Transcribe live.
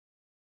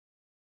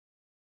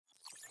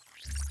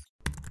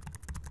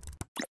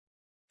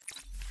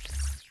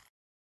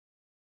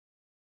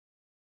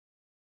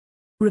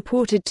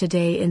Reported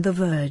today in The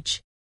Verge.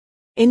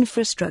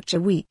 Infrastructure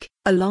Week,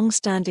 a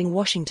long-standing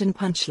Washington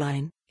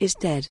punchline, is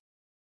dead.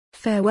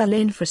 Farewell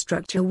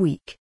Infrastructure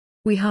Week.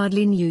 We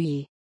hardly knew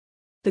ye.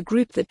 The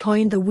group that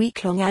coined the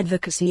week-long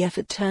advocacy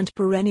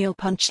effort-turned-perennial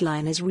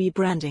punchline is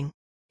rebranding.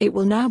 It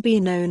will now be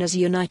known as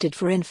United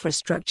for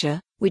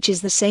Infrastructure, which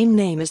is the same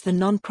name as the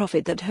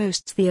non-profit that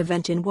hosts the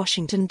event in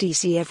Washington,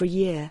 D.C. every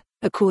year,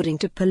 according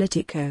to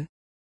Politico.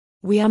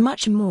 We are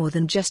much more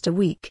than just a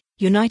week,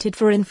 United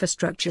for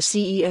Infrastructure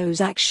CEO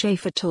Zach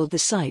Schafer told the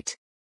site.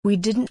 We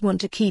didn't want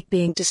to keep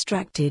being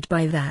distracted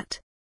by that.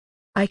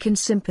 I can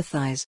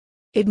sympathize.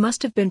 It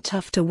must have been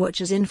tough to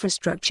watch as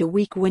Infrastructure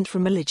Week went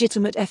from a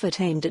legitimate effort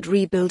aimed at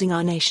rebuilding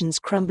our nation's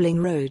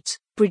crumbling roads,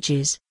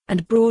 bridges,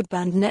 and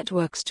broadband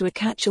networks to a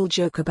catchall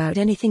joke about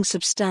anything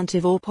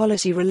substantive or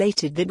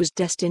policy-related that was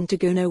destined to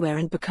go nowhere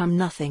and become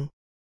nothing.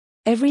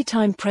 Every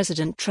time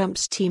President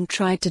Trump's team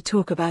tried to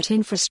talk about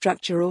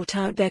infrastructure or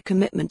tout their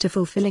commitment to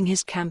fulfilling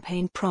his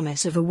campaign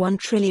promise of a $1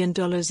 trillion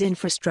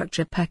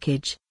infrastructure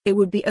package, it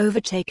would be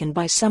overtaken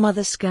by some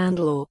other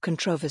scandal or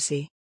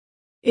controversy.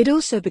 It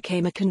also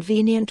became a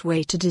convenient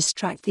way to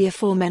distract the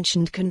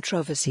aforementioned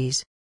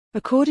controversies.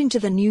 According to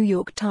the New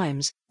York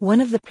Times,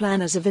 one of the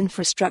planners of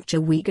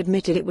Infrastructure Week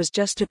admitted it was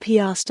just a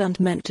PR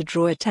stunt meant to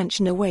draw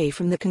attention away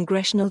from the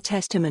congressional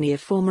testimony of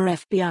former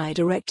FBI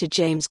Director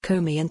James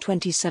Comey in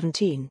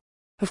 2017.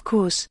 Of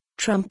course,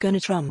 Trump gonna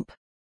Trump.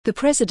 The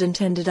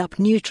president ended up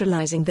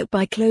neutralizing that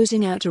by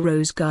closing out a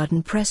Rose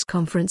Garden press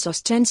conference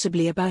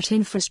ostensibly about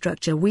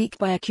Infrastructure Week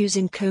by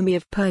accusing Comey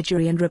of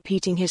perjury and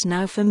repeating his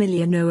now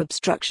familiar no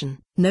obstruction,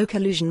 no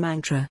collusion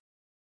mantra.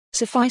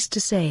 Suffice to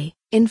say,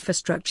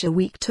 Infrastructure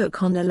Week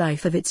took on a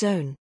life of its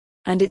own.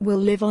 And it will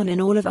live on in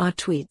all of our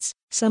tweets,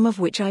 some of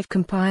which I've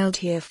compiled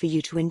here for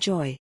you to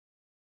enjoy.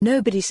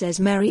 Nobody says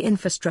Merry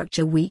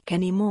Infrastructure Week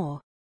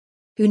anymore.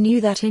 Who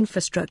knew that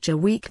Infrastructure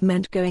Week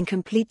meant going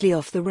completely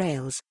off the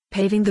rails,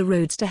 paving the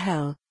roads to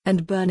hell,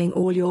 and burning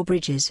all your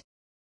bridges?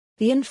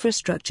 The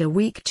Infrastructure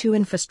Week 2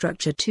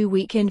 Infrastructure 2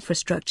 Week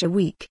Infrastructure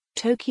Week,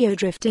 Tokyo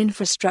Drift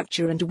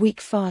Infrastructure and Week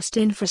Fast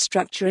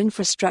Infrastructure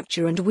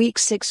Infrastructure and Week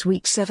 6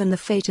 Week 7 The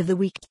Fate of the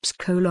Week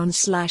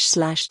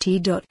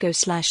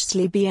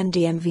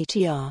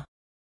t.go/t.go/slebndmvtr.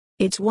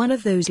 It's one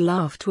of those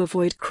laugh to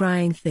avoid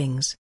crying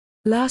things.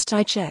 Last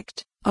I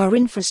checked, our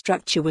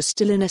infrastructure was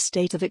still in a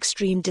state of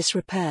extreme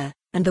disrepair,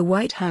 and the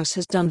White House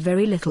has done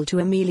very little to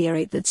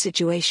ameliorate that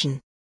situation.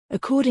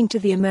 According to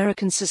the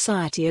American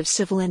Society of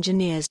Civil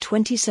Engineers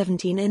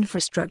 2017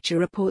 Infrastructure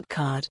Report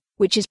Card,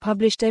 which is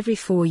published every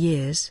 4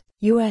 years,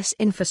 U.S.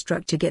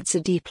 infrastructure gets a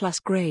D+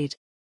 grade.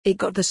 It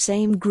got the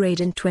same grade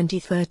in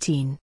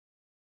 2013.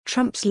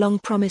 Trump's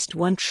long-promised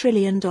 $1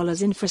 trillion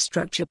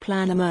infrastructure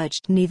plan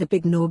emerged neither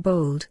big nor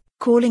bold,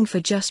 calling for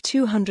just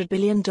 $200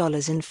 billion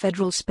in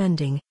federal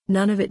spending,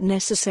 none of it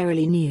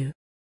necessarily new.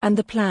 And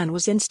the plan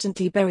was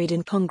instantly buried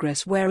in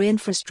Congress, where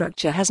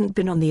infrastructure hasn't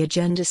been on the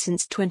agenda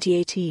since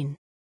 2018.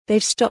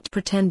 They've stopped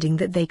pretending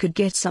that they could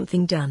get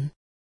something done.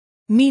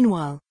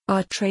 Meanwhile,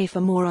 our tray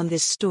for more on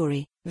this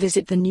story,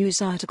 visit the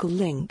news article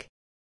link.